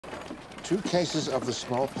2 cases of the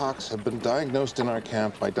smallpox have been diagnosed in our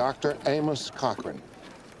camp by Dr. Amos Cochran.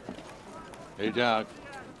 Hey, Doc.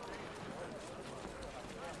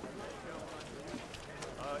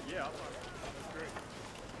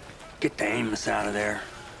 Get the Amos out of there.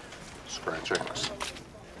 Scratch Amos.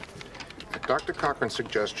 At Dr. Cochran's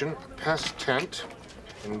suggestion, a pest tent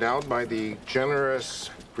endowed by the generous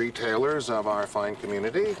retailers of our fine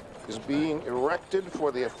community is being erected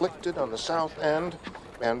for the afflicted on the south end,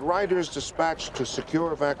 and riders dispatched to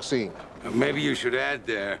secure vaccine. Maybe you should add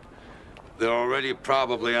there, they're already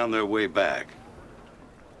probably on their way back.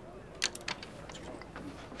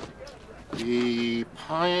 The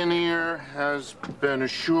Pioneer has been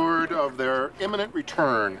assured of their imminent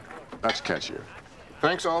return. That's cashier.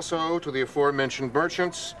 Thanks also to the aforementioned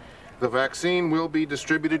merchants, the vaccine will be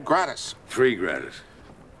distributed gratis. Free gratis.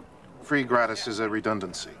 Free gratis is a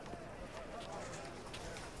redundancy.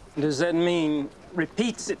 Does that mean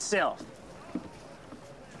repeats itself?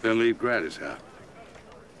 Then leave gratis out.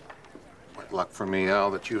 What luck for me, Al,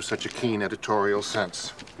 that you have such a keen editorial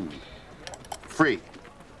sense. Free.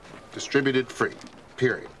 Distributed free.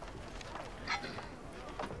 Period.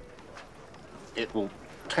 It will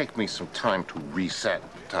take me some time to reset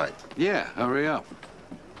the type. Yeah, hurry up.